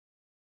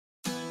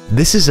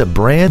This is a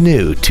brand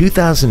new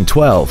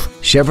 2012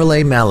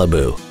 Chevrolet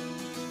Malibu.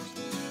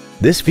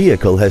 This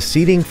vehicle has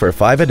seating for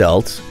 5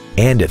 adults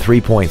and a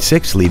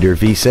 3.6-liter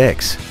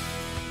V6.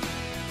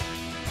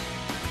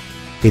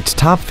 Its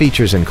top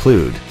features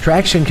include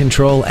traction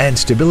control and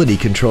stability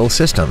control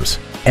systems,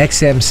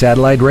 XM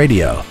satellite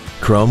radio,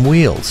 chrome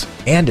wheels,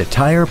 and a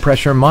tire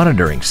pressure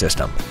monitoring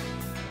system.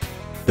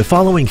 The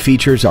following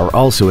features are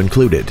also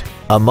included: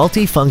 a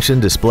multi-function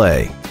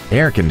display,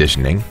 air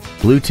conditioning,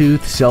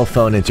 Bluetooth cell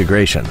phone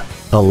integration,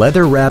 a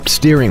leather-wrapped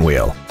steering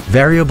wheel,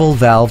 variable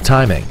valve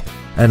timing,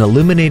 an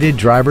illuminated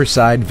driver's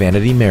side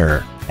vanity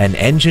mirror, an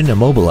engine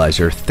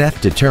immobilizer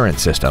theft deterrent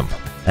system,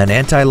 an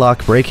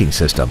anti-lock braking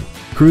system,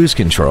 cruise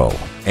control,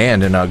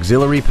 and an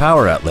auxiliary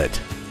power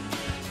outlet.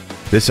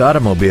 This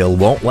automobile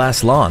won't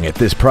last long at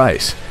this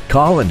price.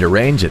 Call and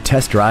arrange a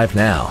test drive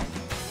now.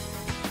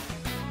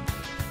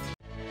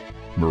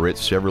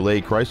 Moritz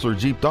Chevrolet Chrysler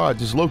Jeep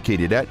Dodge is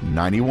located at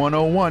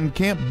 9101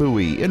 Camp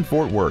Bowie in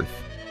Fort Worth.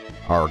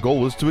 Our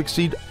goal is to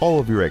exceed all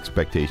of your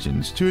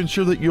expectations to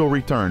ensure that you'll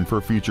return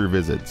for future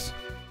visits.